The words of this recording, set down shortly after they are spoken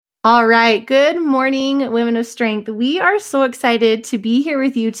All right. Good morning, Women of Strength. We are so excited to be here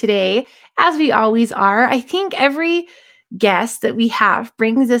with you today, as we always are. I think every guest that we have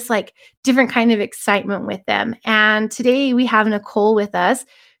brings this different kind of excitement with them. And today we have Nicole with us,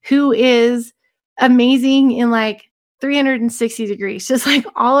 who is amazing in 360 degrees, just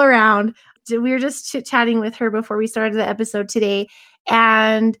all around. We were just chit-chatting with her before we started the episode today.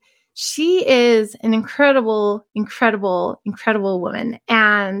 And she is an incredible, incredible, incredible woman.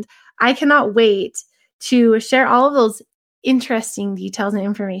 And I cannot wait to share all of those interesting details and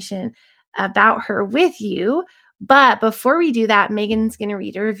information about her with you. But before we do that, Megan's going to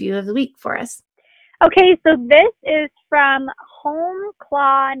read a review of the week for us. Okay, so this is from Home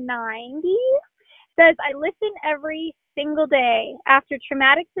Claw 90. It says, I listen every single day. After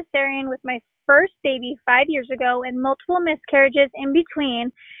traumatic cesarean with my first baby 5 years ago and multiple miscarriages in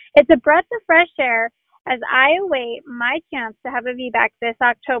between, it's a breath of fresh air as I await my chance to have a VBAC this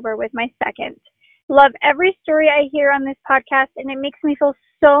October with my second. Love every story I hear on this podcast, and it makes me feel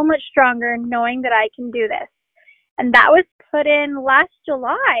so much stronger knowing that I can do this. And that was put in last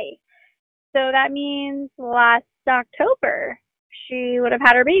July. So that means last October, she would have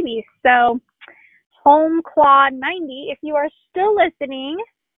had her baby. So Home Claw 90, if you are still listening,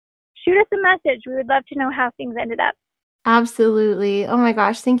 shoot us a message. We would love to know how things ended up. Absolutely. Oh my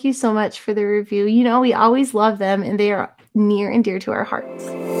gosh. Thank you so much for the review. We always love them, and they are near and dear to our hearts.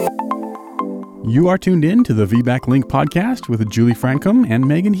 You are tuned in to the VBAC Link podcast with Julie Francom and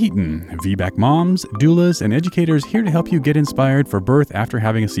Megan Heaton, VBAC moms, doulas, and educators here to help you get inspired for birth after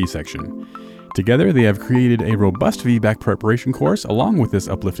having a C-section. Together, they have created a robust VBAC preparation course along with this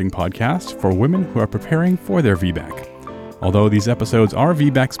uplifting podcast for women who are preparing for their VBAC. Although these episodes are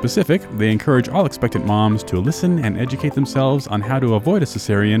VBAC specific, they encourage all expectant moms to listen and educate themselves on how to avoid a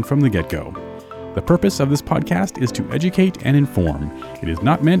cesarean from the get-go. The purpose of this podcast is to educate and inform. It is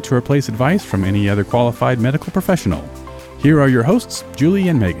not meant to replace advice from any other qualified medical professional. Here are your hosts, Julie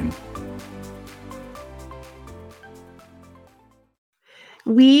and Megan.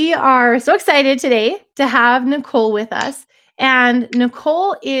 We are so excited today to have Nicole with us. And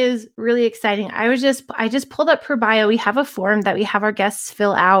Nicole is really exciting. I just pulled up her bio. We have a form that we have our guests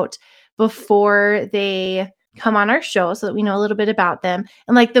fill out before they come on our show so that we know a little bit about them.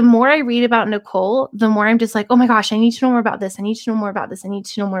 And the more I read about Nicole, the more I'm just oh my gosh, I need to know more about this. I need to know more about this. I need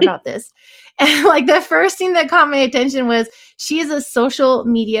to know more about this. And the first thing that caught my attention was she is a social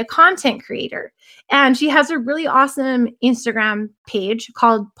media content creator. And she has a really awesome Instagram page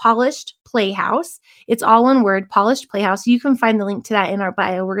called Polished Playhouse. It's all one word, Polished Playhouse. You can find the link to that in our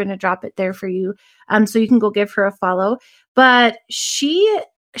bio. We're going to drop it there for you. So you can go give her a follow. But she,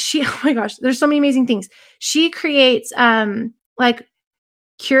 oh my gosh, there's so many amazing things. She creates curated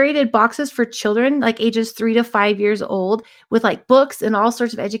boxes for children, ages 3 to 5 years old, with books and all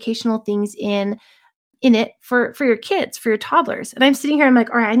sorts of educational things in it for your kids, for your toddlers. And I'm sitting here, I'm all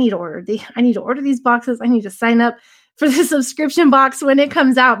right, I need to order these boxes. I need to sign up for the subscription box when it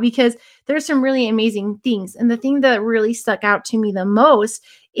comes out, because there's some really amazing things. And the thing that really stuck out to me the most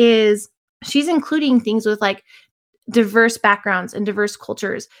is she's including things with diverse backgrounds and diverse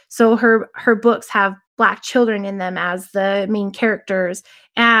cultures. So her books have Black children in them as the main characters.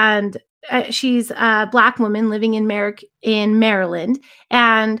 And she's a Black woman living in Maryland.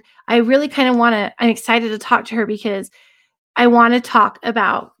 And I really I'm excited to talk to her because I want to talk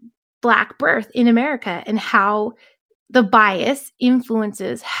about Black birth in America and how the bias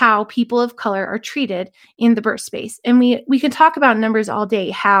influences how people of color are treated in the birth space. And we can talk about numbers all day,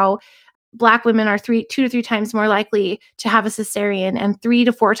 how Black women are 2 to 3 times more likely to have a cesarean and 3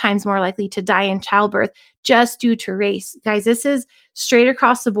 to 4 times more likely to die in childbirth just due to race. Guys, this is straight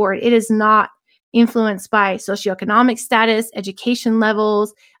across the board. It is not influenced by socioeconomic status, education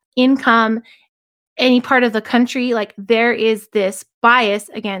levels, income, any part of the country. There is this bias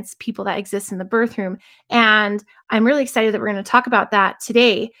against people that exist in the birth room. And I'm really excited that we're going to talk about that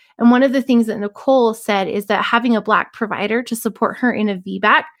today. And one of the things that Nicole said is that having a Black provider to support her in a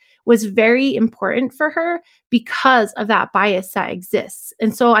VBAC was very important for her because of that bias that exists.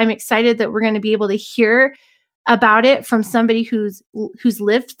 And so I'm excited that we're going to be able to hear about it from somebody who's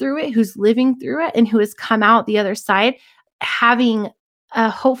lived through it, who's living through it, and who has come out the other side, having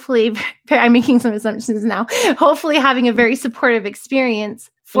hopefully, I'm making some assumptions now, hopefully having a very supportive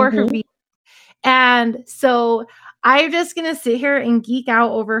experience for her. And so I'm just going to sit here and geek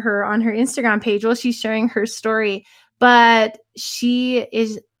out over her on her Instagram page while she's sharing her story. But she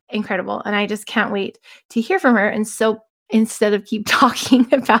is incredible. And I just can't wait to hear from her. And so instead of keep talking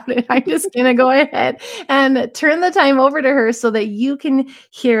about it, I'm just going to go ahead and turn the time over to her so that you can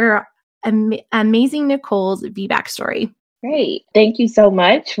hear amazing Nicole's VBAC story. Great. Thank you so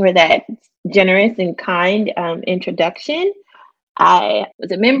much for that generous and kind introduction. I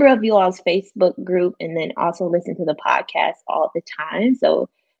was a member of you all's Facebook group and then also listen to the podcast all the time. So,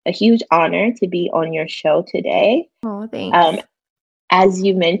 a huge honor to be on your show today. Oh, Um, thanks. as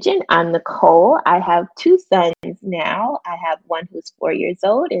you mentioned, I'm Nicole. I have two sons now. I have one who's 4 years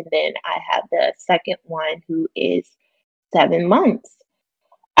old, and then I have the second one who is 7 months.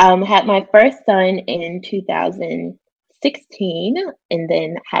 Had my first son in 2016, and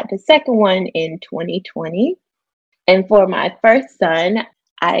then had the second one in 2020. And for my first son,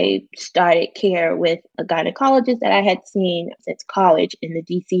 I started care with a gynecologist that I had seen since college in the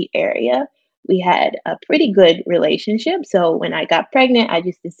DC area. We had a pretty good relationship. So when I got pregnant, I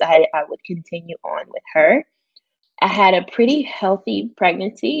just decided I would continue on with her. I had a pretty healthy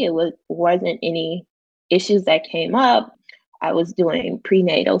pregnancy. Wasn't any issues that came up. I was doing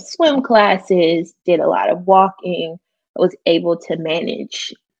prenatal swim classes, did a lot of walking. I was able to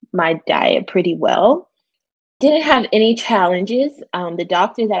manage my diet pretty well. Didn't have any challenges. The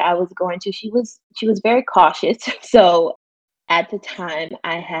doctor that I was going to, she was very cautious. So at the time,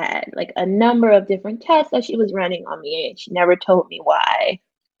 I had like a number of different tests that she was running on me, and she never told me why.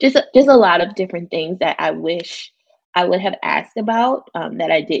 Just a lot of different things that I wish I would have asked about, that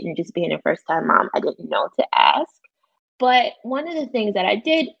I didn't. Just being a first time mom, I didn't know to ask. But one of the things that I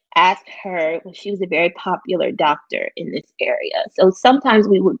did ask her was, she was a very popular doctor in this area. So sometimes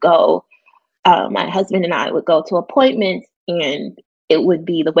we would go, my husband and I would go to appointments, and it would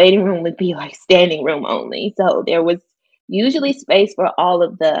be, the waiting room would be like standing room only. So there was usually space for all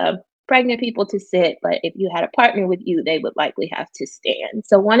of the pregnant people to sit, but if you had a partner with you, they would likely have to stand.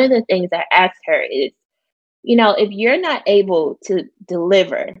 So one of the things I asked her is, if you're not able to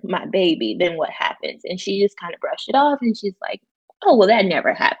deliver my baby, then what happens? And she just kind of brushed it off, and she's like, oh, well, that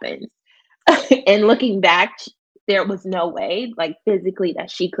never happens. And looking back, there was no way, like physically, that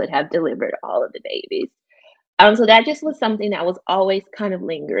she could have delivered all of the babies. So that just was something that was always kind of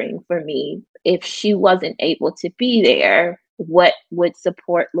lingering for me. If she wasn't able to be there, what would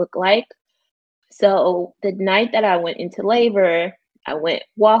support look like? So the night that I went into labor, I went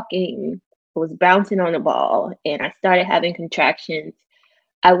walking, I was bouncing on the ball, and I started having contractions.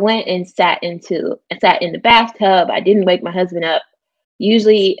 I went and sat in the bathtub. I didn't wake my husband up.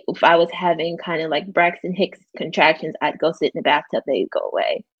 Usually, if I was having kind of like Braxton Hicks contractions, I'd go sit in the bathtub, they'd go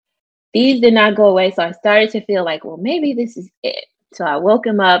away. These did not go away, so I started to feel like, well, maybe this is it. So I woke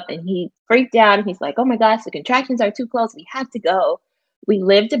him up, and he freaked out, and he's like, "Oh my gosh, the contractions are too close. We have to go." We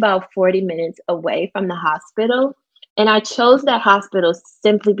lived about 40 minutes away from the hospital, and I chose that hospital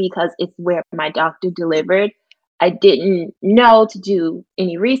simply because it's where my doctor delivered. I didn't know to do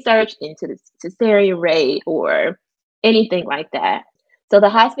any research into the cesarean rate or anything like that. So the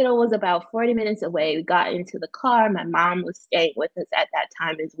hospital was about 40 minutes away. We got into the car. My mom was staying with us at that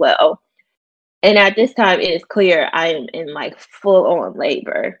time as well. And at this time, it is clear I am in like full on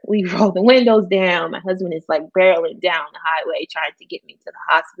labor. We roll the windows down. My husband is like barreling down the highway trying to get me to the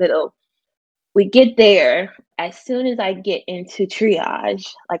hospital. We get there. As soon as I get into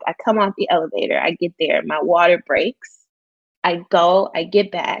triage, like I come off the elevator, I get there, my water breaks. I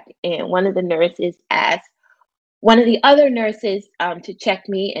get back, and one of the nurses asks one of the other nurses to check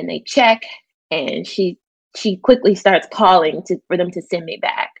me, and they check, and she quickly starts calling for them to send me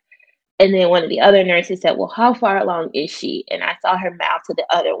back. And then one of the other nurses said, well, how far along is she? And I saw her mouth to the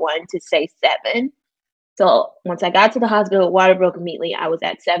other one to say 7. So once I got to the hospital, water broke immediately. I was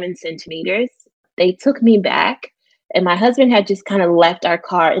at 7 centimeters. They took me back, and my husband had just kind of left our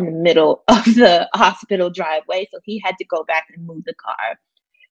car in the middle of the hospital driveway. So he had to go back and move the car.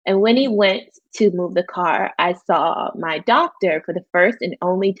 And when he went to move the car, I saw my doctor for the first and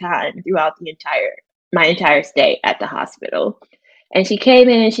only time throughout my entire stay at the hospital. And she came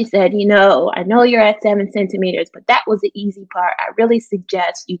in and she said, I know you're at 7 centimeters, but that was the easy part. I really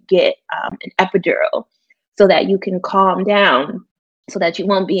suggest you get an epidural so that you can calm down, so that you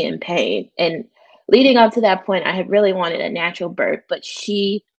won't be in pain. And leading up to that point, I had really wanted a natural birth, but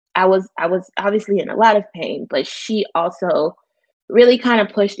I was obviously in a lot of pain, but she also really kind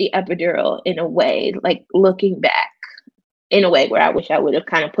of pushed the epidural in a way, like looking back, in a way where I wish I would have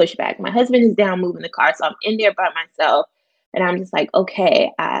kind of pushed back. My husband is down moving the car, so I'm in there by myself. And I'm just like,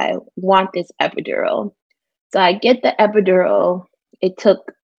 okay, I want this epidural. So I get the epidural. It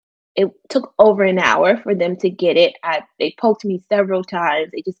took over an hour for them to get it. They poked me several times.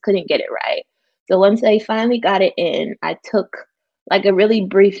 They just couldn't get it right. So once they finally got it in, I took like a really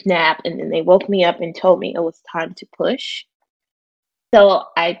brief nap, and then they woke me up and told me it was time to push. So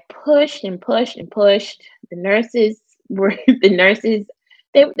I pushed and pushed and pushed. The nurses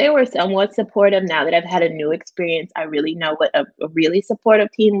They were somewhat supportive. Now that I've had a new experience, I really know what a really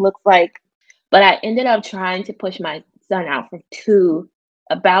supportive team looks like. But I ended up trying to push my son out for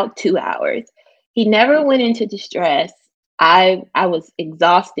about 2 hours. He never went into distress. I was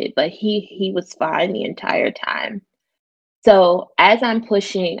exhausted, but he was fine the entire time. So as I'm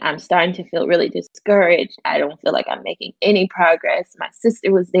pushing, I'm starting to feel really discouraged. I don't feel like I'm making any progress. My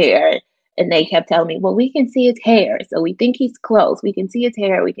sister was there and they kept telling me, well, we can see his hair. So we think he's close. We can see his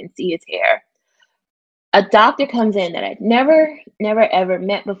hair. We can see his hair. A doctor comes in that I'd never ever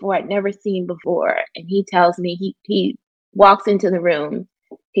met before. I'd never seen before. And he tells me, he walks into the room.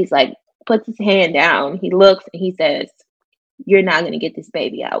 He's like, puts his hand down. He looks and he says, you're not going to get this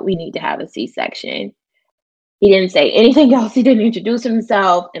baby out. We need to have a C-section. He didn't say anything else. He didn't introduce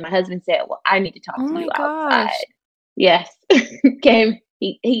himself. And my husband said, well, I need to talk Oh to my you gosh. outside. Yes.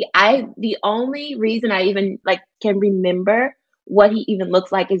 The only reason I even like can remember what he even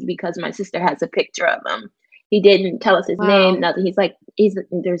looks like is because my sister has a picture of him. He didn't tell us his name, Wow. nothing. He's like,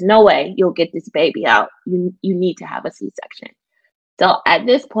 there's no way you'll get this baby out. You need to have a C-section. So at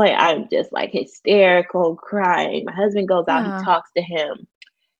this point, I'm just like hysterical, crying. My husband goes out, he Yeah. talks to him.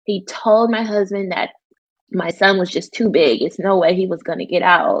 He told my husband that my son was just too big. It's no way he was going to get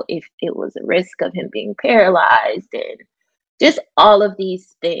out if it was a risk of him being paralyzed and just all of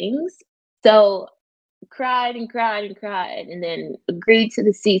these things. So cried and cried and cried and then agreed to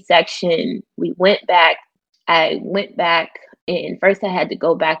the C-section. We went back. I went back and first I had to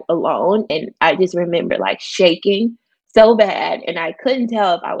go back alone and I just remember like shaking so bad and I couldn't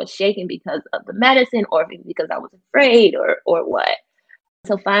tell if I was shaking because of the medicine or if it was because I was afraid or what.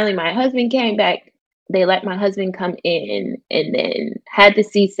 So finally my husband came back. They let my husband come in and then had the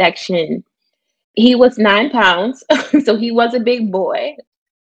C-section. He was 9 pounds, so he was a big boy.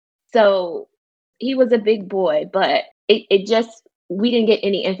 So he was a big boy, but it just we didn't get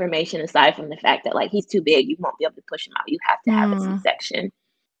any information aside from the fact that like he's too big, you won't be able to push him out. You have to have a Mm. C-section.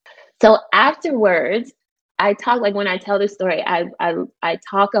 So afterwards, I talk like when I tell this story, I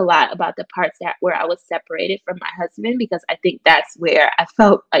talk a lot about the parts that where I was separated from my husband because I think that's where I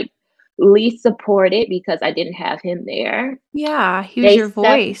felt like least supported because I didn't have him there. Yeah, he was They your sep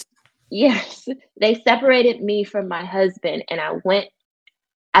voice. Yes, they separated me from my husband and I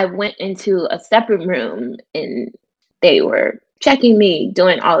went into a separate room and they were checking me,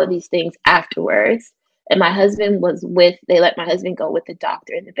 doing all of these things afterwards. And my husband was they let my husband go with the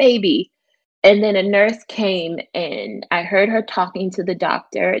doctor and the baby. And then a nurse came and I heard her talking to the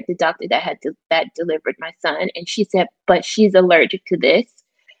doctor that delivered my son. And she said, but she's allergic to this.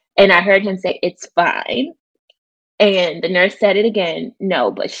 And I heard him say, it's fine. And the nurse said it again, no,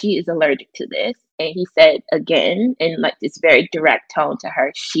 but she is allergic to this. And he said again, in like this very direct tone to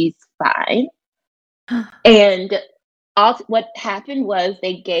her, she's fine. And what happened was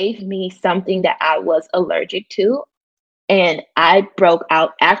they gave me something that I was allergic to. And I broke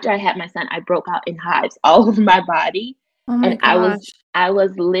out after I had my son, I broke out in hives all over my body. Oh my And gosh. I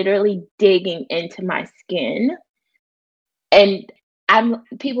was literally digging into my skin. And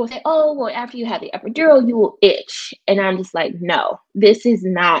people say, oh, well, after you have the epidural, you will itch. And I'm just like, no, this is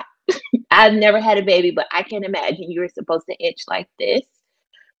not, I've never had a baby, but I can't imagine you're supposed to itch like this.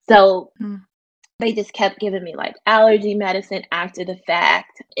 So Mm. they just kept giving me like allergy medicine after the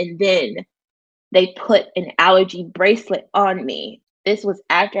fact. And then they put an allergy bracelet on me. This was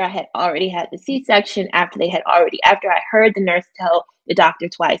after I had already had the C-section, after I heard the nurse tell the doctor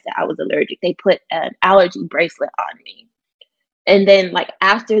twice that I was allergic. They put an allergy bracelet on me. And then like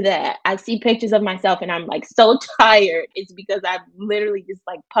after that, I see pictures of myself and I'm like so tired. It's because I'm literally just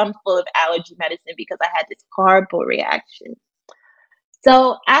like pumped full of allergy medicine because I had this horrible reaction.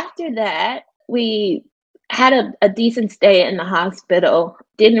 So after that, we had a decent stay in the hospital.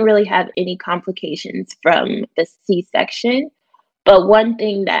 Didn't really have any complications from the C-section. But one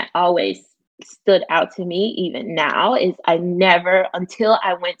thing that always stood out to me, even now, is until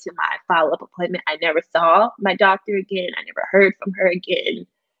I went to my follow-up appointment, I never saw my doctor again. I never heard from her again.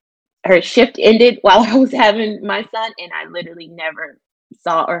 Her shift ended while I was having my son, and I literally never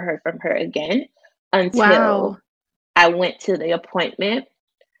saw or heard from her again Wow. until I went to the appointment.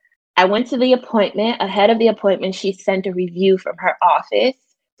 Ahead of the appointment, she sent a review from her office.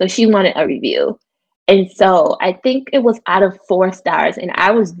 So she wanted a review. And so I think it was out of 4 stars. And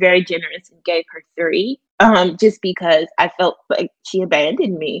I was very generous and gave her 3, just because I felt like she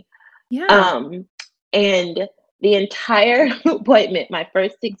abandoned me. Yeah. Um, and the entire appointment, my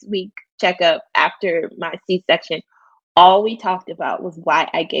first 6-week checkup after my C-section, all we talked about was why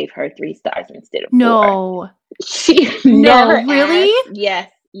I gave her 3 stars instead of 4. No. She No, never really? asked.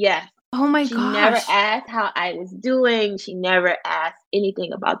 Yes, yes. Oh my She never gosh. asked how I was doing. She never asked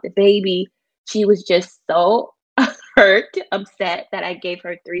anything about the baby. She was just so hurt, upset that I gave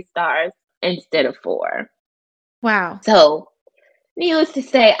her 3 stars instead of 4. Wow. So, needless to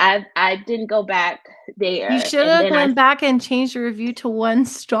say, I didn't go back You there, should and have then I went back and changed your review to 1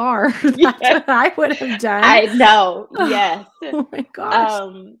 star. That's yes, what I would have done. I know, yes. Oh my gosh.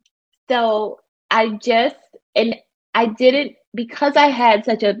 Um, so I just and I didn't because I had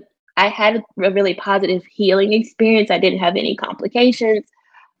a really positive healing experience. I didn't have any complications.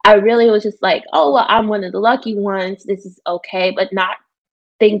 I really was just like, "Oh, well, I'm one of the lucky ones. This is okay," but not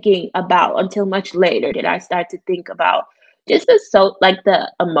thinking about until much later did I start to think about just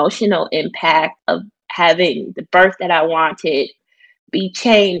the emotional impact of having the birth that I wanted be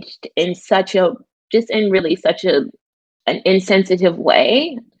changed in such a just in really such an insensitive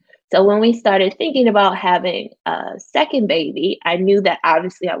way. So when we started thinking about having a second baby, I knew that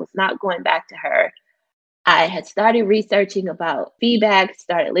obviously I was not going back to her. I had started researching about VBAC,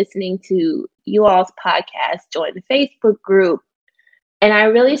 started listening to you all's podcast, joined the Facebook group, and I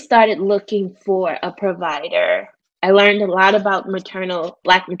really started looking for a provider. I learned a lot about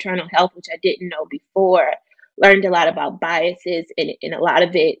Black maternal health, which I didn't know before. Learned a lot about biases and a lot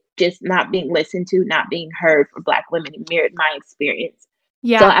of it just not being listened to, not being heard for Black women. It mirrored my experience. So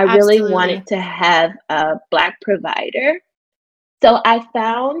Yeah, I really absolutely. wanted to have a Black provider. So I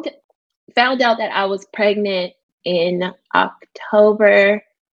found out that I was pregnant in October,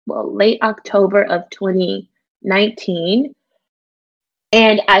 well, late October of 2019.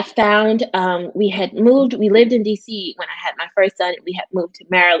 And I found we lived in DC when I had my first son. We had moved to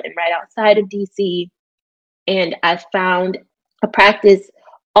Maryland, right outside of DC. And I found a practice,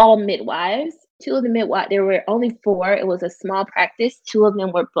 all midwives. Two of the midwives, there were only 4. It was a small practice. 2 of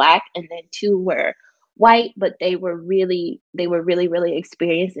them were Black, and then 2 were white, but they were really, really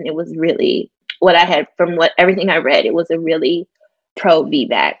experienced. And it was really what I had from what everything I read, it was a really pro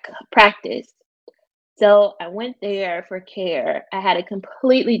VBAC practice. So I went there for care. I had a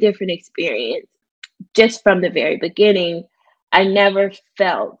completely different experience just from the very beginning. I never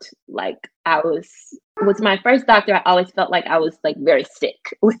felt like I was with my first doctor. I always felt like I was like very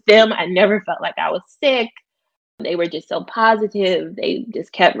sick. With them, I never felt like I was sick. They were just so positive. They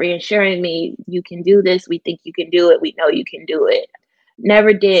just kept reassuring me, you can do this. We think you can do it. We know you can do it.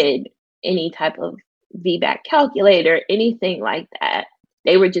 Never did any type of VBAC calculator, anything like that.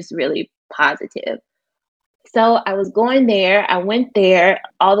 They were just really positive. So I was going there. I went there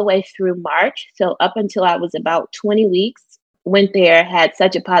all the way through March. So up until I was about 20 weeks, went there, had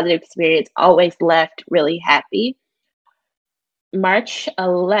such a positive experience, always left really happy. March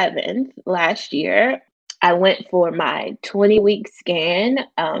 11th last year, I went for my 20-week scan.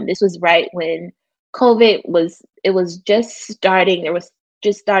 This was right when it was just starting. There was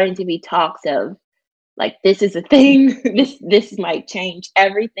just starting to be talks of like, this is a thing. This might change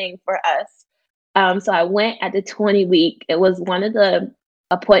everything for us. So I went at the 20-week. It was one of the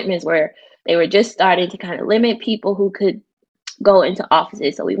appointments where they were just starting to kind of limit people who could go into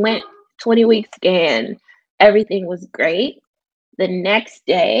offices. So we went 20-week scan. Everything was great. The next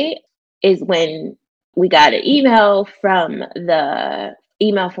day is when we got an email from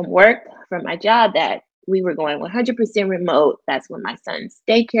work from my job that we were going 100% remote. That's when my son's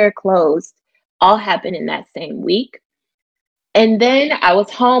daycare closed. All happened in that same week. And then I was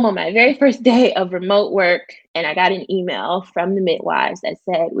home on my very first day of remote work, and I got an email from the midwives that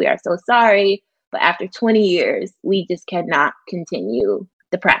said, "We are so sorry, but after 20 years, we just cannot continue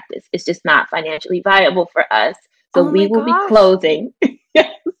the practice. It's just not financially viable for us. So Oh we my will be gosh. closing."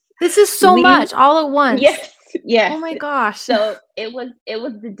 This is so we much all at once. Yes, yes. Oh my gosh. So it was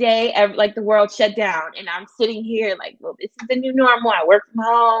the day like the world shut down, and I'm sitting here like, well, this is the new normal. I work from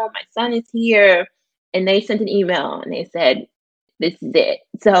home. My son is here, and they sent an email and they said, "This is it."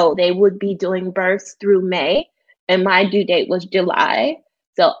 So they would be doing births through May, and my due date was July.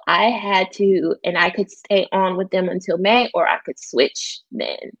 So I had to, and I could stay on with them until May, or I could switch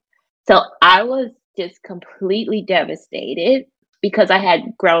then. So I was just completely devastated because I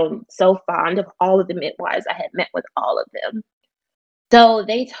had grown so fond of all of the midwives. I had met with all of them. So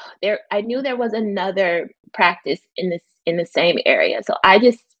I knew there was another practice in the same area. So I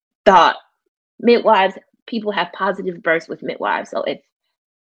just thought midwives, people have positive births with midwives. So if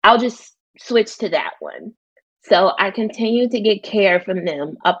I'll just switch to that one. So I continued to get care from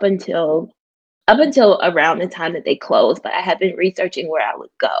them up until around the time that they closed, but I had been researching where I would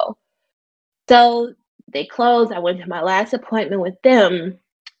go. So they closed. I went to my last appointment with them.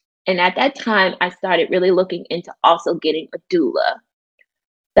 And at that time, I started really looking into also getting a doula.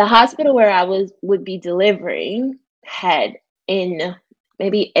 The hospital where I would be delivering had in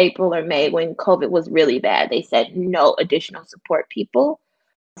maybe April or May when COVID was really bad. They said no additional support people.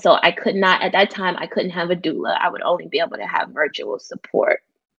 So I could not, at that time, I couldn't have a doula. I would only be able to have virtual support.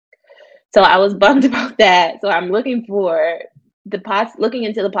 So I was bummed about that. So I'm looking for looking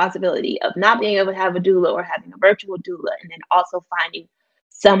into the possibility of not being able to have a doula or having a virtual doula, and then also finding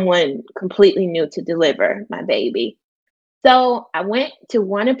someone completely new to deliver my baby. So I went to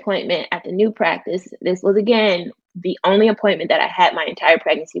one appointment at the new practice. This was, again, the only appointment that I had my entire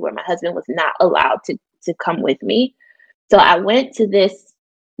pregnancy where my husband was not allowed to come with me. So I went to this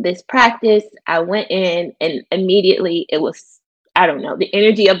practice. I went in, and immediately it was, I don't know, the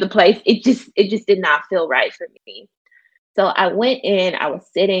energy of the place, it just did not feel right for me. So I went in, I was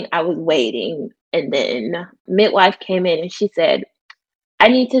sitting, I was waiting, and then midwife came in and she said, I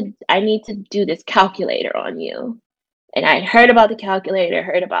need to do this calculator on you. And I heard about the calculator,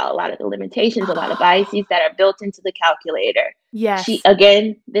 heard about a lot of the limitations, a lot of biases that are built into the calculator. Yes. She,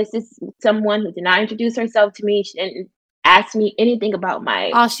 again, this is someone who did not introduce herself to me. She didn't ask me anything about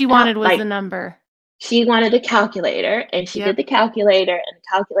all she wanted was the number. She wanted the calculator, and she did the calculator, and the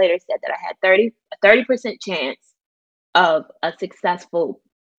calculator said that I had a 30% chance of a successful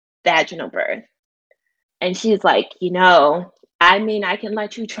vaginal birth. And she's like, I mean, I can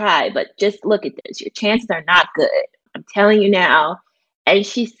let you try, but just look at this. Your chances are not good. I'm telling you now. And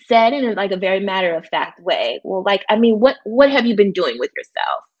she said in a very matter of fact way, well, I mean, what have you been doing with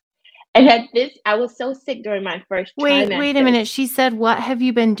yourself? And at this, I was so sick during my first trimester. Wait a minute. She said, what have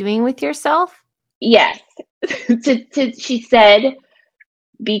you been doing with yourself? Yes. She said,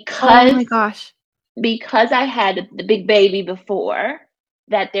 because, oh my gosh, because I had the big baby before,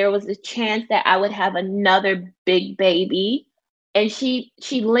 that there was a chance that I would have another big baby. And she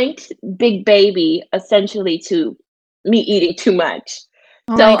linked big baby essentially to me eating too much.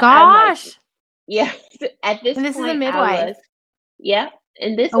 Oh my gosh. Yes. At this and this point, is a midwife.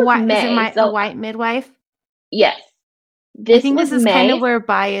 And this was May. Is it a white midwife? Yes. I think this is kind of where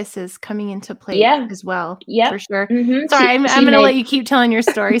bias is coming into play as well. Yeah, for sure. Mm-hmm. Sorry, I'm going to let you keep telling your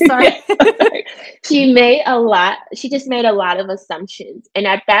story. Sorry. She just made a lot of assumptions. And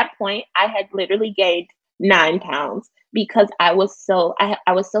at that point, I had literally gained 9 pounds because I was so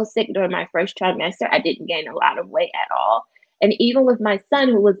sick during my first trimester. I didn't gain a lot of weight at all. And even with my son,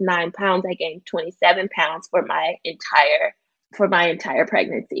 who was 9 pounds, I gained 27 pounds for my entire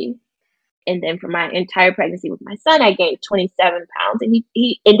pregnancy. And then for my entire pregnancy with my son, I gained 27 pounds, and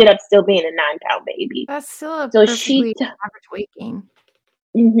he ended up still being a 9-pound baby. That's still a perfectly average weight gain.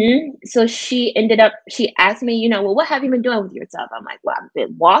 Mm-hmm. So she asked me, well, what have you been doing with yourself? I'm like, well, I've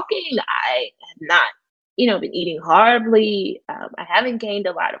been walking. I have not, been eating horribly. I haven't gained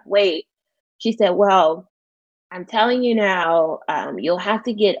a lot of weight. She said, well, I'm telling you now, you'll have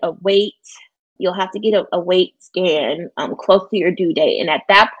to get a weight scan close to your due date, and at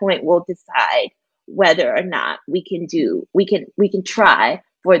that point we'll decide whether or not we can try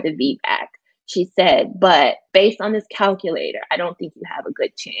for the VBAC. She said, but based on this calculator, I don't think you have a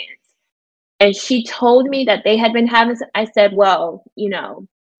good chance. And she told me that they had been having I said, well,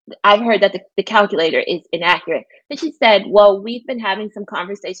 I've heard that the calculator is inaccurate. And she said, well, we've been having some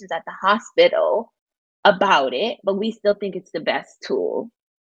conversations at the hospital about it, but we still think it's the best tool.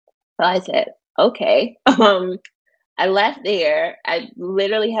 So I said, okay. I left there. I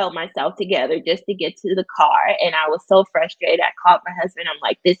literally held myself together just to get to the car. And I was so frustrated. I called my husband. I'm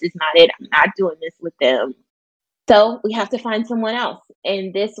like, this is not it. I'm not doing this with them. So we have to find someone else.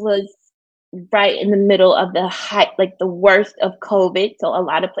 And this was right in the middle of the the worst of COVID. So a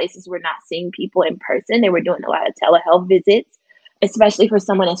lot of places were not seeing people in person. They were doing a lot of telehealth visits, especially for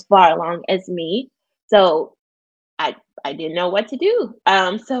someone as far along as me. So I didn't know what to do.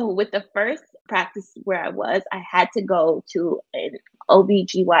 So with the first practice where I had to go to an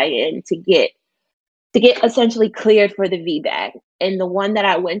OBGYN to get essentially cleared for the VBAC. And the one that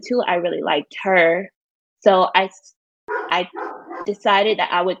I went to, I really liked her. So I decided that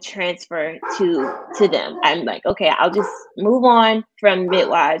I would transfer to them. I'm like, okay, I'll just move on from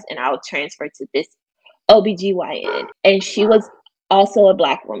midwives and I'll transfer to this OBGYN. And she was also a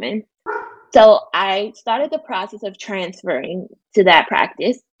Black woman. So I started the process of transferring to that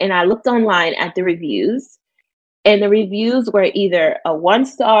practice, and I looked online at the reviews, and the reviews were either a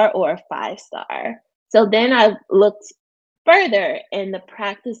 1-star or a 5-star. So then I looked further, and the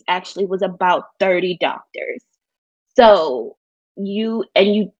practice actually was about 30 doctors. So you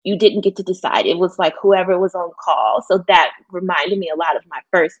didn't get to decide. It was like whoever was on call. So that reminded me a lot of my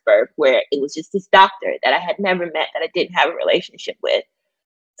first birth, where it was just this doctor that I had never met, that I didn't have a relationship with.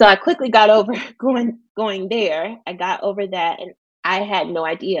 So I quickly got over going there. I got over that, and I had no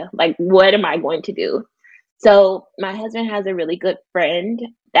idea, what am I going to do? So my husband has a really good friend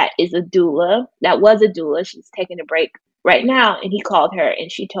that is a doula, that was a doula. She's taking a break right now. And he called her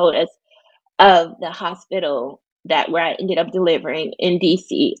and she told us of the hospital that where I ended up delivering in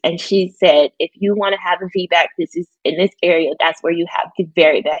DC. And she said, if you want to have a VBAC, this is in this area, that's where you have the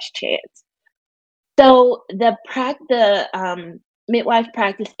very best chance. So the midwife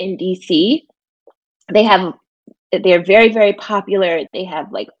practice in DC, they're very, very popular. They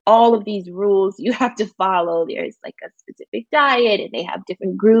have like all of these rules you have to follow. There's like a specific diet and they have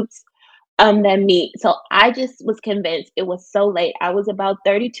different groups that meet. So I just was convinced it was so late. I was about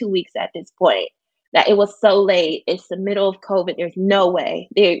 32 weeks at this point that it was so late. It's the middle of COVID. There's no way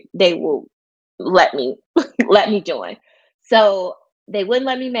they will let me let me join. So they wouldn't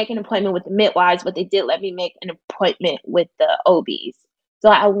let me make an appointment with the midwives, but they did let me make an appointment with the OBs. So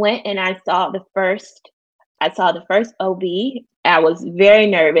I went and I saw the first OB. I was very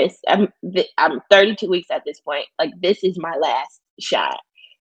nervous. I'm 32 weeks at this point. Like this is my last shot.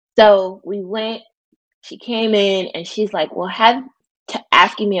 So we went, she came in and she's like, well,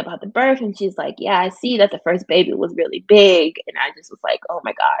 asking me about the birth. And she's like, yeah, I see that the first baby was really big. And I just was like, oh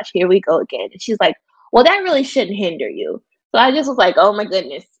my gosh, here we go again. And she's like, well, that really shouldn't hinder you. So I just was like, oh my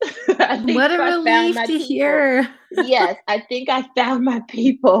goodness. I think What a I found relief my to people. hear. Yes, I think I found my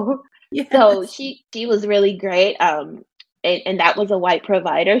people. So Yes. she was really great. And that was a white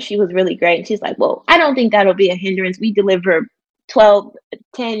provider. She was really great. And she's like, well, I don't think that'll be a hindrance. We deliver 12,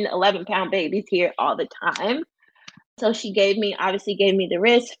 10, 11-pound babies here all the time. So she obviously gave me the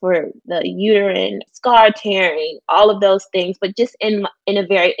risk for the uterine scar tearing, all of those things, but just in a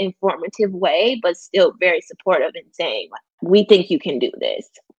very informative way, but still very supportive and saying, like, we think you can do this.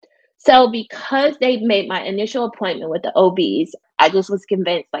 So because they made my initial appointment with the OBs, I just was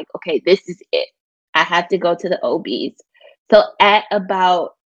convinced, like, okay, this is it. I have to go to the OBs. So I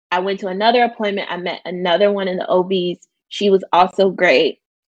went to another appointment. I met another one in the OBs. She was also great.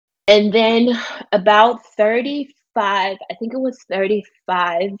 And then about 35, I think it was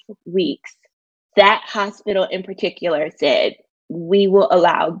 35 weeks, that hospital in particular said, we will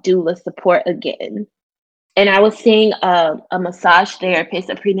allow doula support again. And I was seeing a massage therapist,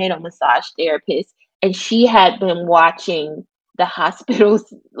 a prenatal massage therapist, and she had been watching the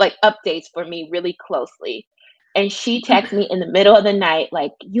hospital's like updates for me really closely. And she texted me in the middle of the night,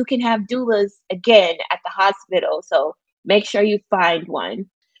 like, you can have doulas again at the hospital. So make sure you find one.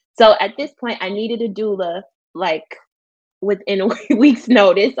 So at this point, I needed a doula like within a week's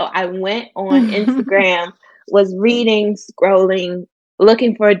notice. So I went on Instagram, was reading, scrolling,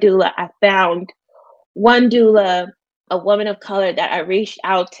 looking for a doula. I found one doula, a woman of color that I reached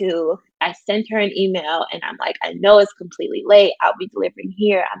out to. I sent her an email and I'm like, I know it's completely late. I'll be delivering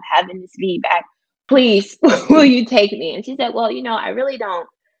here. I'm having this VBAC. Please, will you take me? And she said, well, I really don't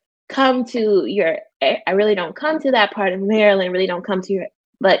come to that part of Maryland, really don't come to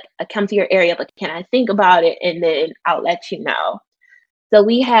your area, but can I think about it and then I'll let you know. So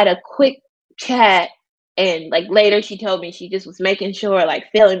we had a quick chat and like later she told me she just was making sure,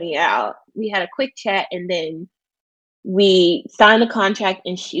 like filling me out. We had a quick chat and then we signed the contract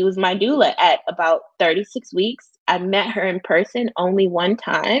and she was my doula at about 36 weeks. I met her in person only one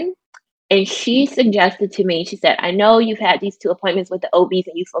time. And she suggested to me, she said, I know you've had these 2 appointments with the OBs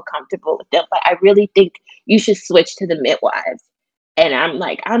and you feel comfortable with them, but I really think you should switch to the midwives. And I'm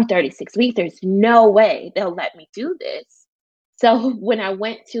like, I'm 36 weeks. There's no way they'll let me do this. So when I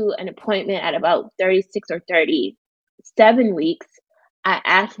went to an appointment at about 36 or 37 weeks, I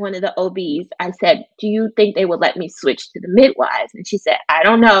asked one of the OBs, I said, do you think they would let me switch to the midwives? And she said, I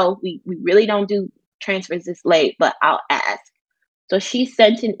don't know. We really don't do transfers this late, but I'll ask. So she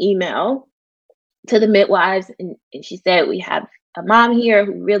sent an email to the midwives and she said, we have a mom here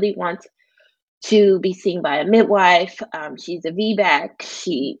who really wants to be seen by a midwife. She's a VBAC.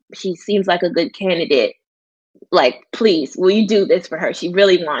 She seems like a good candidate. Like, please, will you do this for her? She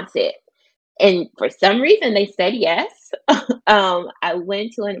really wants it. And for some reason, they said yes. I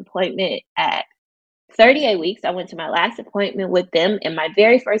went to an appointment at 38 weeks. I went to my last appointment with them. And my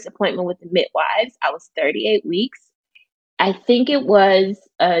very first appointment with the midwives, I was 38 weeks. I think it was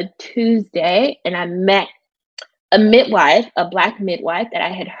a Tuesday, and I met a midwife, a Black midwife that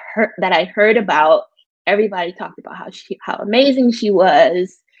I heard about. Everybody talked about how amazing she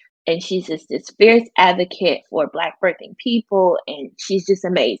was, and she's just this fierce advocate for Black birthing people, and she's just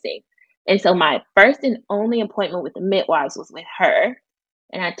amazing. And so my first and only appointment with the midwives was with her.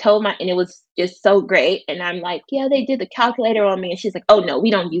 And and it was just so great. And I'm like, yeah, they did the calculator on me. And she's like, oh no, we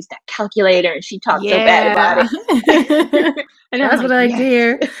don't use that calculator. And she talked so bad about it. And That's what I like to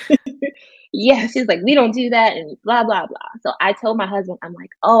hear. Yeah, she's like, we don't do that and blah, blah, blah. So I told my husband, I'm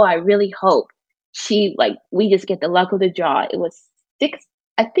like, oh, I really hope we just get the luck of the draw. It was six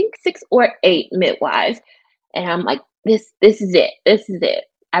or eight midwives. And I'm like, this is it. This is it.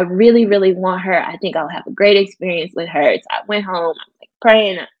 I really, really want her. I think I'll have a great experience with her. So I went home, I'm like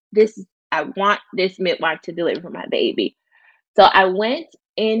praying, I want this midwife to deliver my baby. So I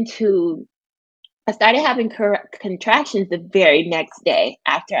started having contractions the very next day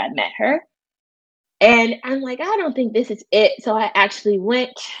after I met her. And I'm like, I don't think this is it. So I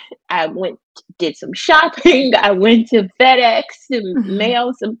did some shopping. I went to FedEx to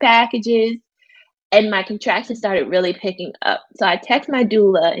mail some packages, and my contractions started really picking up. So I text my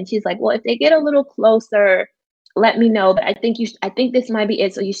doula, and she's like, well, if they get a little closer, let me know. But I think this might be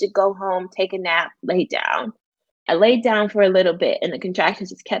it. So you should go home, take a nap, lay down. I laid down for a little bit, and the contractions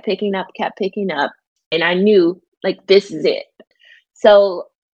just kept picking up. And I knew, like, this is it. So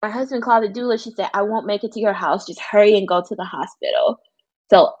my husband called the doula. She said, I won't make it to your house. Just hurry and go to the hospital.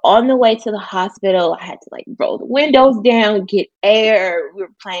 So on the way to the hospital, I had to like roll the windows down, get air. We were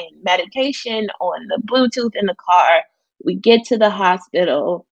playing meditation on the Bluetooth in the car. We get to the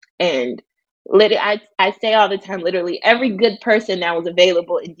hospital, and I say all the time, literally every good person that was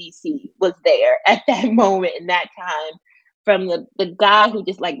available in DC was there at that moment in that time. From the guy who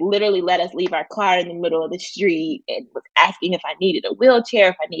just like literally let us leave our car in the middle of the street and was asking if I needed a wheelchair,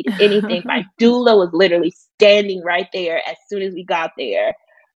 if I needed anything. My doula was literally standing right there as soon as we got there.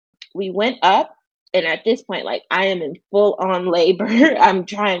 We went up, and at this point, like, I am in full on labor. I'm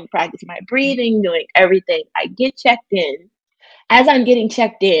trying to practice my breathing, doing everything. I get checked in. As I'm getting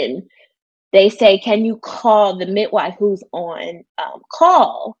checked in, they say, can you call the midwife who's on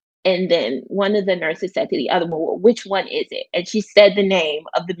call? And then one of the nurses said to the other one, well, which one is it? And she said the name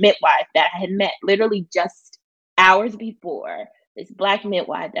of the midwife that I had met literally just hours before, this Black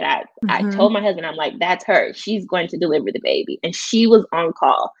midwife that I told my husband, I'm like, that's her. She's going to deliver the baby. And she was on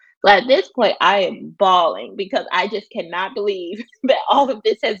call. So at this point, I am bawling because I just cannot believe that all of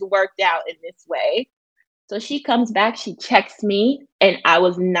this has worked out in this way. So she comes back, she checks me, and I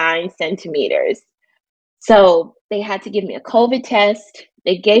was 9 centimeters. So they had to give me a COVID test.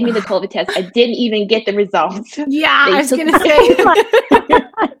 They gave me the COVID test. I didn't even get the results. Yeah, I was going to say.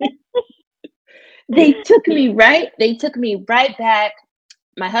 They took me right back.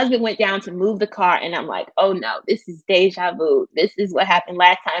 My husband went down to move the car, and I'm like, oh no, this is deja vu. This is what happened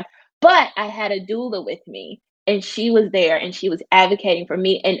last time. But I had a doula with me, and she was there, and she was advocating for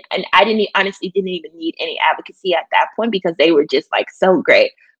me. And I honestly didn't even need any advocacy at that point because they were just like so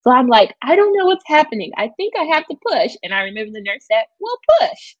great. So I'm like, I don't know what's happening. I think I have to push. And I remember the nurse said, well,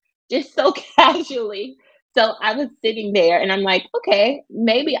 push, just so casually. So I was sitting there, and I'm like, okay,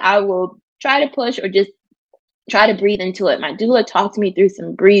 maybe I will try to push or just try to breathe into it. My doula talked me through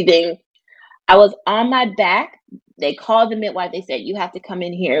some breathing. I was on my back. They called the midwife. They said, you have to come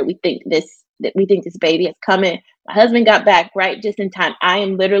in here. We think this baby is coming. My husband got back right just in time. I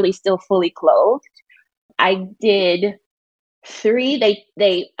am literally still fully clothed. I did 3.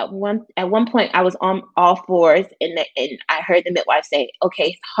 They at one point I was on all fours, and I heard the midwife say,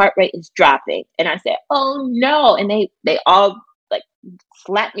 okay, his heart rate is dropping. And I said, oh no. And they all like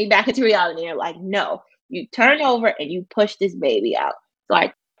slapped me back into reality. They're like, no, you turn over and you push this baby out. So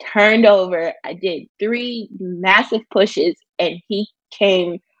I turned over. I did 3 massive pushes, and he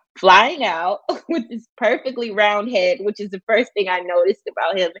came flying out with this perfectly round head, which is the first thing I noticed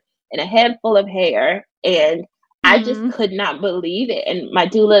about him, and a head full of hair. And I just could not believe it. And my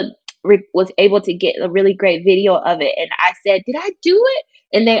doula was able to get a really great video of it. And I said, did I do it?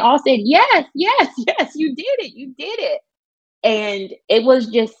 And they all said, yes, you did it. And it was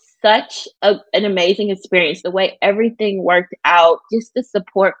just such an amazing experience. The way everything worked out, just the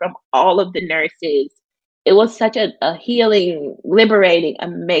support from all of the nurses. It was such a healing, liberating,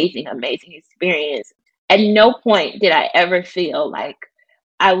 amazing experience. At no point did I ever feel like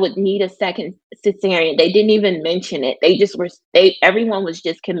I would need a second cesarean. They didn't even mention it. Everyone was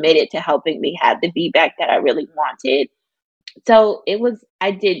just committed to helping me have the VBAC that I really wanted. So I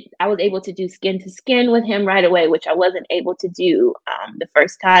was able to do skin to skin with him right away, which I wasn't able to do the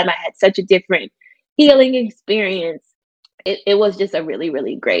first time. I had such a different healing experience. It was just a really,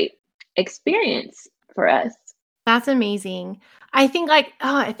 really great experience for us. That's amazing. I think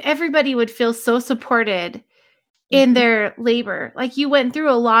if everybody would feel so supported in their labor, like you went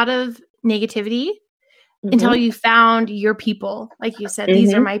through a lot of negativity until you found your people. Like you said,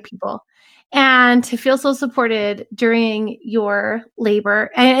 these are my people. And to feel so supported during your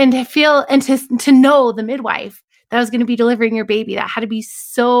labor and to feel and to know the midwife that was going to be delivering your baby, that had to be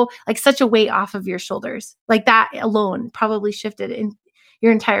so like such a weight off of your shoulders. Like that alone probably shifted in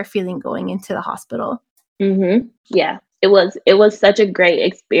your entire feeling going into the hospital. Yeah, it was such a great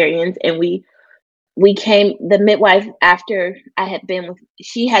experience. And we the midwife, after I had been with,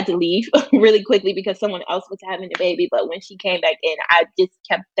 she had to leave really quickly because someone else was having a baby. But when she came back in, I just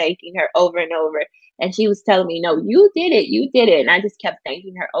kept thanking her over and over. And she was telling me, no, you did it. You did it. And I just kept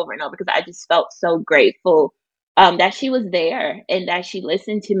thanking her over and over because I just felt so grateful that she was there and that she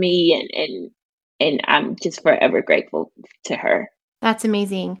listened to me. And I'm just forever grateful to her. That's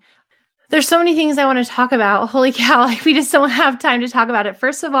amazing. There's so many things I want to talk about. Holy cow, like we just don't have time to talk about it.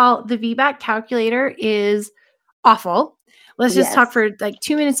 First of all, the VBAC calculator is awful. Let's just talk for like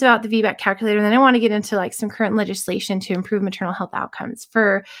 2 minutes about the VBAC calculator. And then I want to get into like some current legislation to improve maternal health outcomes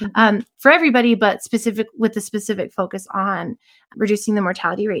for everybody, but with the specific focus on reducing the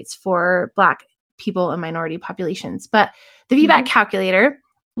mortality rates for Black people and minority populations. But the VBAC calculator,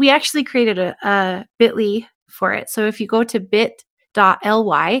 we actually created a bit.ly for it. So if you go to bit.ly/VBAC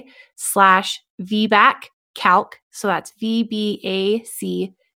calc, so that's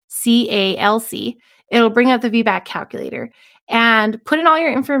VBAC CALC, it'll bring up the VBAC calculator and put in all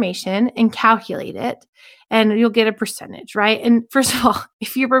your information and calculate it, and you'll get a percentage, right? And first of all,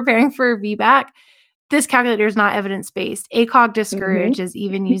 if you're preparing for a VBAC, this calculator is not evidence-based. ACOG discourages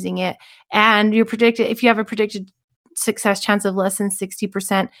even using it. And if you have a predicted success chance of less than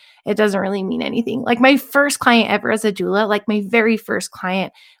 60%, it doesn't really mean anything. Like my first client ever as a doula, like my very first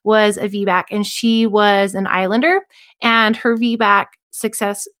client was a VBAC, and she was an Islander, and her VBAC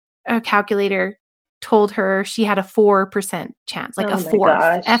success calculator told her she had a 4% chance, like a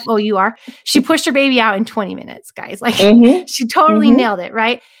 4, F-O-U-R. She pushed her baby out in 20 minutes, guys. Like she totally nailed it,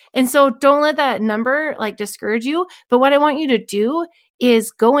 right? And so don't let that number like discourage you. But what I want you to do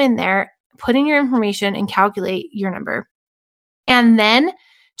is go in there, put in your information and calculate your number. And then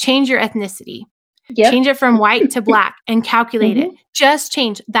change your ethnicity. Change it from white to Black and calculate it. Just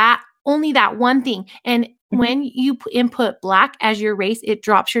change that, only that one thing. And when you input Black as your race, it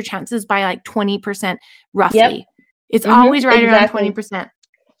drops your chances by like 20% roughly. It's always right around 20%.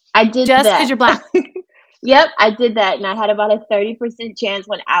 I did just that. Because you're Black. I did that. And I had about a 30% chance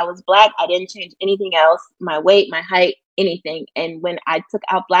when I was Black. I didn't change anything else, my weight, my height, anything. And when I took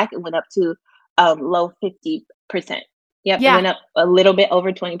out Black, it went up to low 50%. It went up a little bit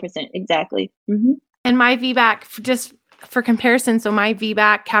over 20%. Exactly. And my VBAC, just for comparison, so my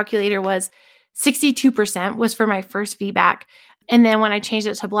VBAC calculator was 62% was for my first VBAC. And then when I changed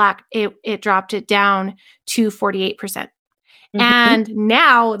it to Black, it dropped it down to 48%. And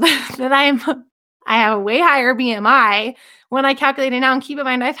now that I have a way higher BMI, when I calculate it now, and keep in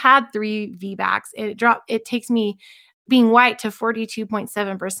mind, I've had 3 VBACs, it takes me being white to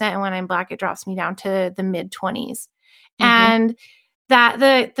 42.7%. And when I'm Black, it drops me down to the mid 20s. And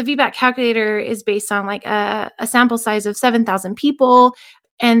that the VBAC calculator is based on like a sample size of 7,000 people.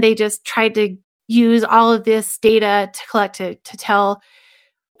 And they just tried to use all of this data to collect to tell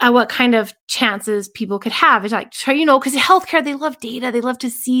what kind of chances people could have. It's like, because healthcare, they love data. They love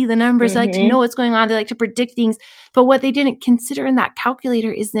to see the numbers. They like to know what's going on. They like to predict things. But what they didn't consider in that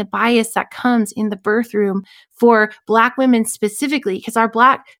calculator is the bias that comes in the birth room for Black women specifically, because our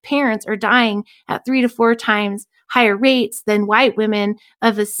Black parents are dying at 3 to 4 times higher rates than white women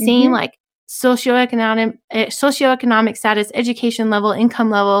of the same like socioeconomic status, education level, income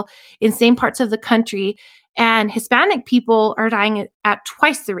level in same parts of the country. And Hispanic people are dying at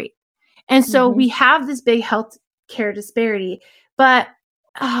twice the rate. And so we have this big health care disparity. But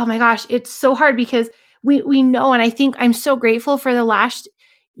oh my gosh, it's so hard because we know, and I think I'm so grateful for the last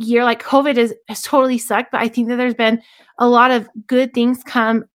year. Like COVID has totally sucked, but I think that there's been a lot of good things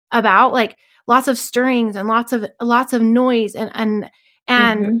come about, like lots of stirrings and lots of noise and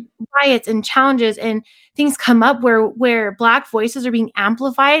riots and challenges and things come up where Black voices are being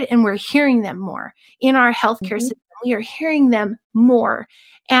amplified, and we're hearing them more in our healthcare system. We are hearing them more.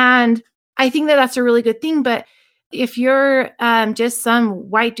 And I think that that's a really good thing. But if you're just some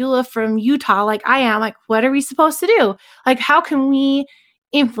white doula from Utah, like I am, like, what are we supposed to do? Like, how can we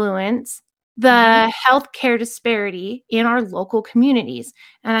influence the healthcare disparity in our local communities?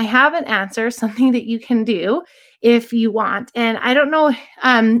 And I have an answer, something that you can do if you want. And I don't know,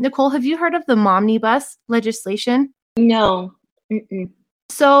 Nicole, have you heard of the Momnibus legislation? No.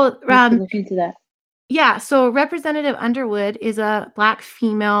 So look into that. Yeah. So Representative Underwood is a Black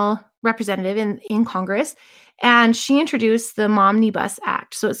female representative in Congress, and she introduced the Momnibus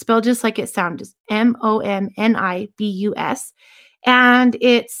Act. So it's spelled just like it sounds, MOMNIBUS. And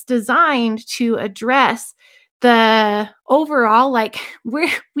it's designed to address the overall, like,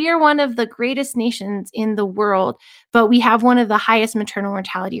 we are one of the greatest nations in the world, but we have one of the highest maternal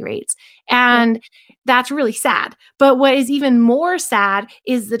mortality rates. And that's really sad. But what is even more sad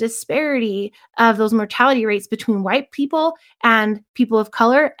is the disparity of those mortality rates between white people and people of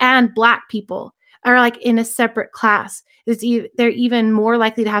color and Black people. are like in a separate class. They're even more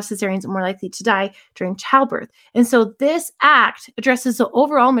likely to have cesareans and more likely to die during childbirth. And so this act addresses the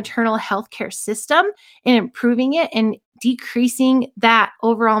overall maternal health care system and improving it and decreasing that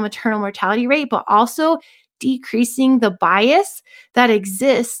overall maternal mortality rate, but also decreasing the bias that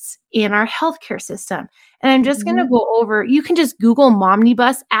exists in our healthcare system. And I'm just going to go over, you can just Google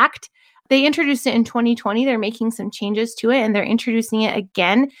Momnibus Act. They introduced it in 2020. They're making some changes to it, and they're introducing it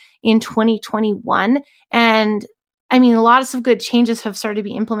again in 2021. And I mean, a lot of some good changes have started to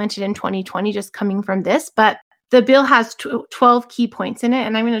be implemented in 2020 just coming from this, but the bill has 12 key points in it,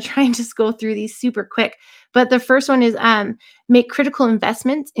 and I'm going to try and just go through these super quick. But the first one is make critical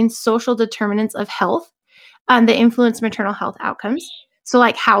investments in social determinants of health that influence maternal health outcomes. So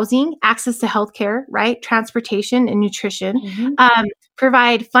like housing, access to healthcare, right? Transportation and nutrition.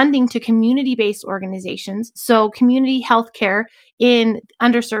 Provide funding to community-based organizations. So community healthcare in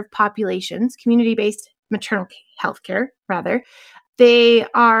underserved populations, community-based maternal healthcare, rather. They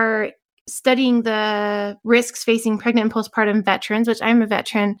are studying the risks facing pregnant and postpartum veterans, which I'm a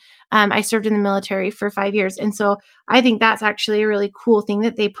veteran. I served in the military for 5 years. And so I think that's actually a really cool thing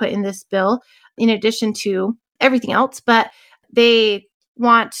that they put in this bill, in addition to everything else. But they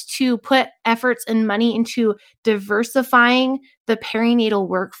want to put efforts and money into diversifying the perinatal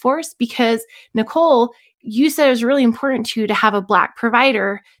workforce because, Nicole, you said it was really important to have a Black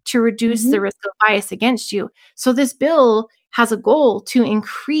provider to reduce the risk of bias against you. So this bill has a goal to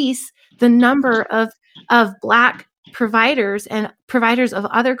increase the number of Black providers and providers of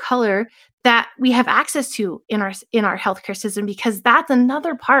other color that we have access to in our healthcare system, because that's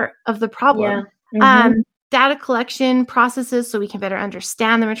another part of the problem. Data collection processes so we can better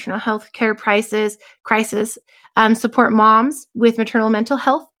understand the maternal health care crisis, support moms with maternal mental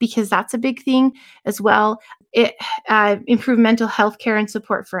health, because that's a big thing as well. It improve mental health care and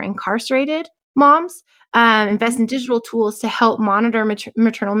support for incarcerated moms, invest in digital tools to help monitor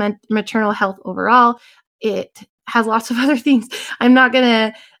maternal health overall. It has lots of other things. I'm not going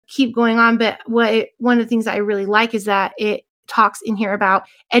to keep going on, but one of the things that I really like is that it talks in here about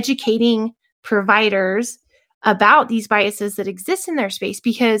educating providers about these biases that exist in their space,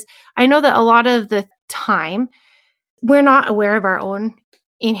 because I know that a lot of the time we're not aware of our own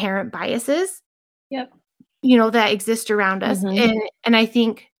inherent biases, that exist around us. And I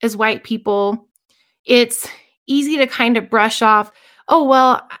think as white people, it's easy to kind of brush off, oh,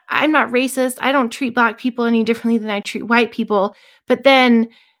 well, I'm not racist. I don't treat Black people any differently than I treat white people. But then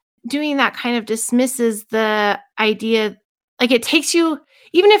doing that kind of dismisses the idea, like it takes you,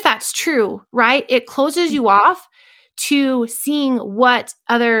 even if that's true, right? It closes you off to seeing what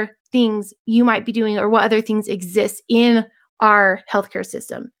other things you might be doing or what other things exist in our healthcare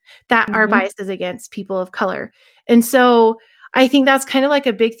system that are biases against people of color. And so I think that's kind of like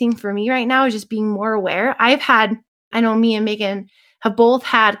a big thing for me right now, is just being more aware. I know me and Megan have both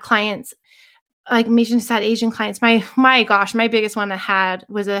had clients, like Asian clients. My gosh, my biggest one I had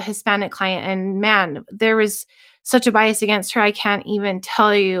was a Hispanic client, and man, there was such a bias against her. I can't even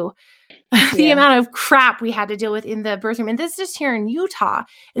tell you the amount of crap we had to deal with in the birth room. And this is just here in Utah.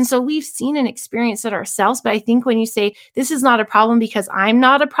 And so we've seen and experienced it ourselves. But I think when you say this is not a problem because I'm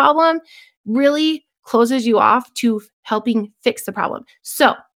not a problem, really closes you off to helping fix the problem.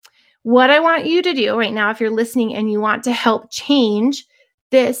 So what I want you to do right now, if you're listening and you want to help change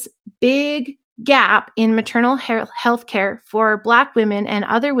this big gap in maternal health care for Black women and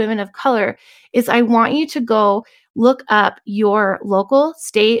other women of color, is I want you to go look up your local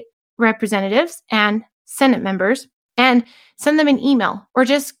state representatives and Senate members and send them an email, or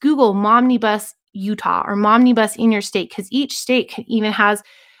just Google Momnibus Utah or Momnibus in your state, because each state even has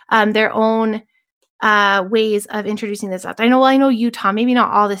their own ways of introducing this act. I know Utah, maybe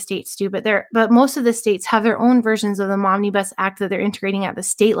not all the states do, but most of the states have their own versions of the Momnibus Act that they're integrating at the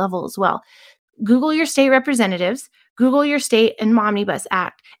state level as well. Google your state representatives, Google your state and Momnibus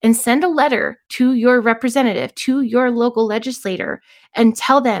Act, and send a letter to your representative, to your local legislator, and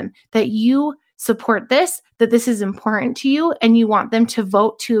tell them that you support this, that this is important to you, and you want them to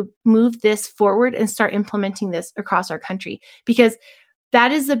vote to move this forward and start implementing this across our country. Because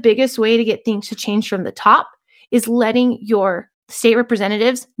that is the biggest way to get things to change from the top, is letting your state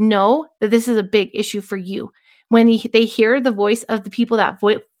representatives know that this is a big issue for you. When they hear the voice of the people that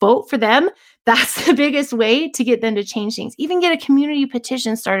vote for them, that's the biggest way to get them to change things. Even get a community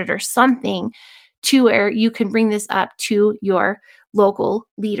petition started or something to where you can bring this up to your local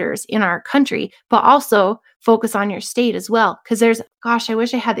leaders in our country, but also focus on your state as well. Because I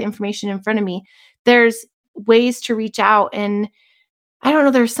wish I had the information in front of me. There's ways to reach out. And I don't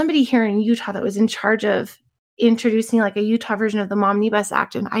know, there's somebody here in Utah that was in charge of introducing like a Utah version of the Omnibus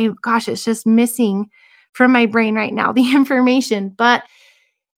Act. And it's just missing from my brain right now, the information. But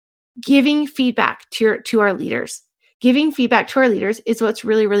giving feedback to our leaders. Giving feedback to our leaders is what's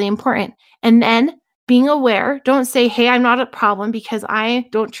really, really important. And then being aware, don't say, hey, I'm not a problem because I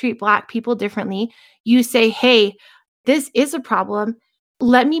don't treat Black people differently. You say, hey, this is a problem.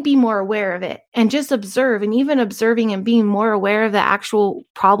 Let me be more aware of it, and just observe. And even observing and being more aware of the actual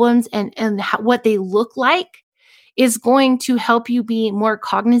problems and what they look like is going to help you be more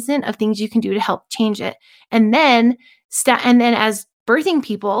cognizant of things you can do to help change it. And then as birthing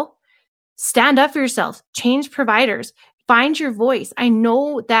people, stand up for yourself, change providers, find your voice. I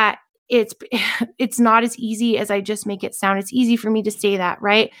know that it's not as easy as I just make it sound. It's easy for me to say that,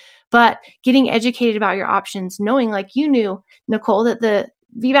 right? But getting educated about your options, knowing, like you knew, Nicole, that the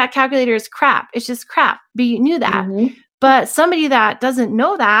VBAC calculator is crap. It's just crap. But you knew that. Mm-hmm. But somebody that doesn't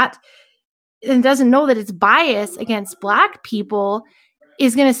know that and doesn't know that it's biased against Black people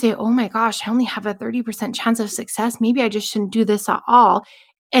is going to say, oh my gosh, I only have a 30% chance of success. Maybe I just shouldn't do this at all.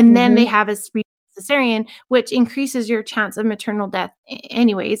 And then they have a cesarean, which increases your chance of maternal death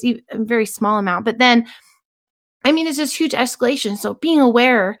anyways, a very small amount. But then, it's just huge escalation. So being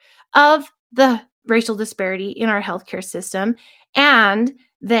aware of the racial disparity in our healthcare system, and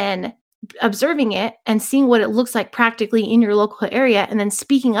then observing it and seeing what it looks like practically in your local area, and then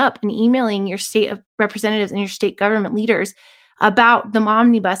speaking up and emailing your state of representatives and your state government leaders about the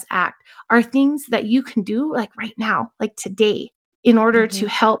Omnibus Act are things that you can do like right now, like today, in order to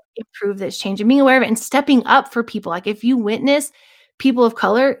help improve this change, and being aware of it and stepping up for people. Like if you witness people of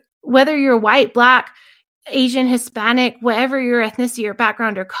color, whether you're white, Black, Asian, Hispanic, whatever your ethnicity or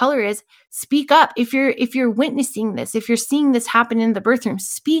background or color is, speak up. If you're witnessing this, if you're seeing this happen in the birth room,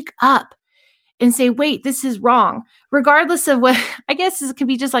 speak up and say, wait, this is wrong. Regardless of what, I guess this can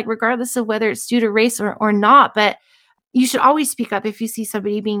be just like regardless of whether it's due to race or not, but you should always speak up if you see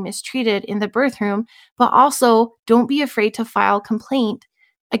somebody being mistreated in the birth room, but also don't be afraid to file complaint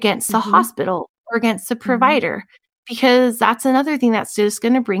against the hospital or against the provider, because that's another thing that's just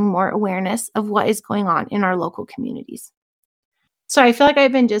going to bring more awareness of what is going on in our local communities. So I feel like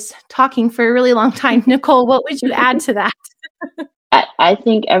I've been just talking for a really long time. Nicole, what would you add to that? I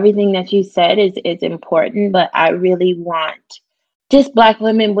think everything that you said is important, but I really want just Black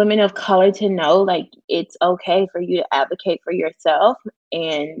women of color to know, like, it's okay for you to advocate for yourself,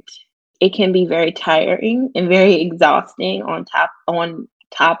 and it can be very tiring and very exhausting on top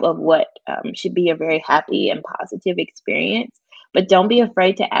of what should be a very happy and positive experience. But don't be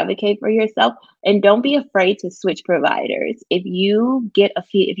afraid to advocate for yourself, and don't be afraid to switch providers. If you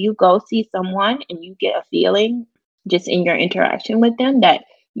go see someone and you get a feeling just in your interaction with them that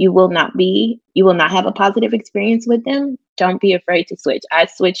you will not have a positive experience with them, don't be afraid to switch. I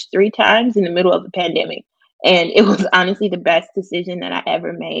switched 3 times in the middle of the pandemic, and it was honestly the best decision that I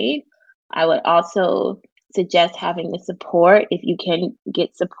ever made. I would also suggest having the support, if you can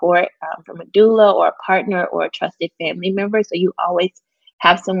get support from a doula or a partner or a trusted family member, so you always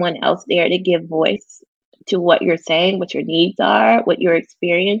have someone else there to give voice to what you're saying, what your needs are, what you're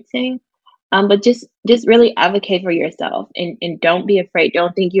experiencing. But just really advocate for yourself, and don't be afraid.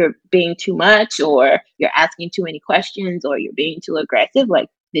 Don't think you're being too much, or you're asking too many questions, or you're being too aggressive. Like,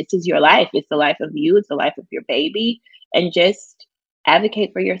 this is your life. It's the life of you. It's the life of your baby. And just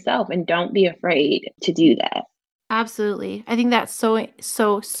advocate for yourself, and don't be afraid to do that. Absolutely. I think that's so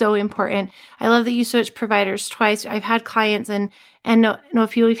important. I love that you switched providers twice. I've had clients and know a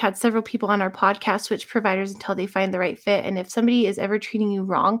few, we've had several people on our podcast switch providers until they find the right fit. And if somebody is ever treating you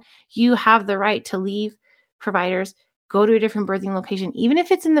wrong, you have the right to leave providers, go to a different birthing location, even if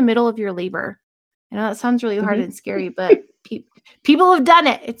it's in the middle of your labor. I know that sounds really hard and scary, but people have done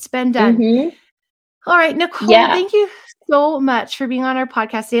it. It's been done. All right, Nicole, thank you so much for being on our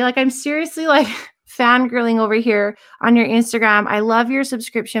podcast today. Like, I'm seriously fangirling over here on your Instagram. I love your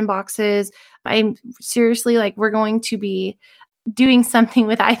subscription boxes. I'm seriously we're going to be doing something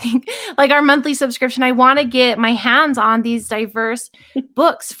with, I think, our monthly subscription. I want to get my hands on these diverse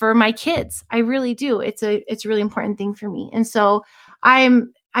books for my kids. I really do. It's a really important thing for me. And so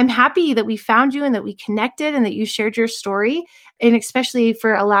I'm happy that we found you and that we connected and that you shared your story, and especially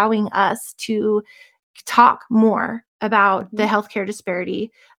for allowing us to talk more about the healthcare disparity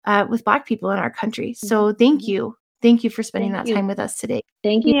with Black people in our country. So thank you. Thank you for spending that time with us today.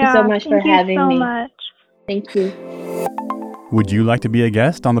 Thank you so much for having me. Much. Thank you. Would you like to be a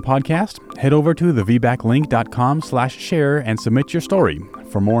guest on the podcast? Head over to thevbaclink.com/share and submit your story.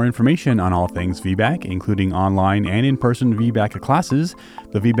 For more information on all things VBAC, including online and in-person VBAC classes,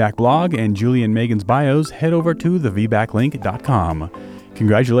 the VBAC blog, and Julie and Megan's bios, head over to thevbaclink.com.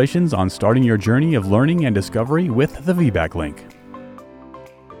 Congratulations on starting your journey of learning and discovery with the VBAC Link.